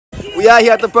We out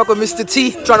here at the park with Mr.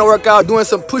 T, trying to work out, doing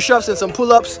some push-ups and some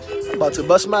pull-ups. About to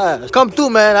bust my ass. Come through,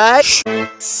 man, alright?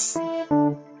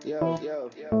 Yo.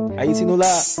 How you see no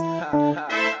lie?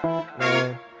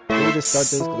 Man, let me just start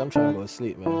this because I'm trying to go to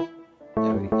sleep, man.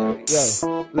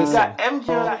 Yo, listen.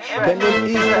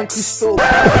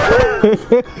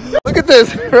 Look at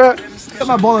this, bro. Got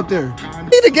my ball up there. I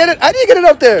need to get it. I need to get it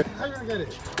up there. How you gonna get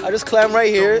it? I just climb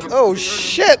right here. Oh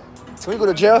shit! So we go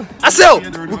to jail. Axel,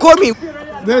 record me.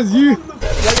 That's you.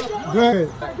 Go ahead.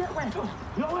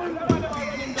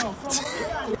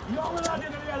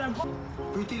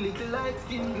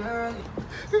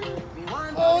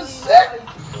 Oh shit!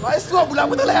 My swap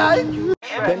with the line.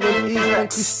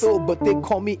 But they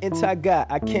call me anti-guy.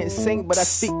 I can't sing, but I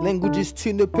speak languages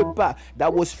to the paper.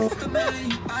 That was Oh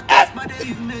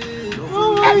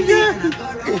my god!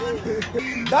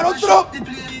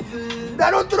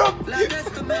 That don't drop.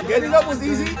 Getting up was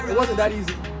easy. It wasn't that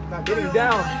easy. Now getting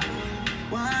down.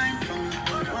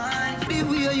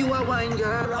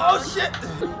 Oh shit!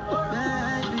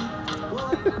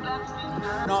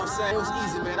 You know what I'm saying? It was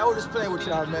easy, man. I was just playing with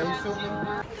y'all, man. You feel me?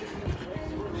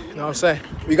 You know what I'm saying?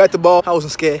 We got the ball. I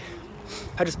wasn't scared.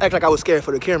 I just act like I was scared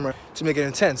for the camera to make it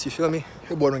intense. You feel me?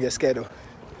 Your boy don't get scared though. You know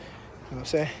what I'm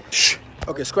saying? Shh.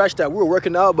 Okay, scratch that. We were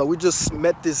working out, but we just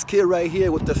met this kid right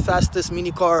here with the fastest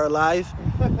mini car alive.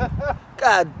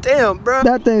 God damn, bro.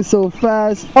 that thing's so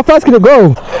fast. How fast can it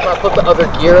go? If I put the other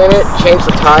gear in it, change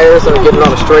the tires, and get it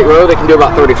on a straight road, it can do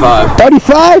about 35.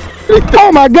 35?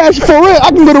 Oh my gosh, for real, I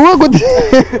can go to work with this.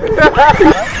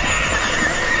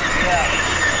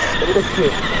 Look at this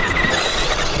kid.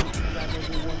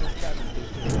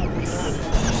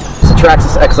 It's a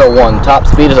Traxxas xl1. Top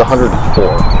speed is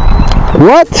 104.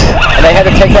 What? And they had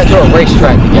to take that to a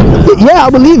racetrack to get this. Yeah, I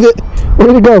believe it. Where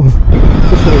did it go?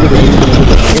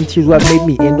 MT's what made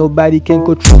me. Ain't nobody can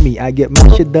control me. I get my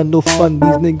shit done, no fun.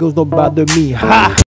 These niggas don't bother me. Ha!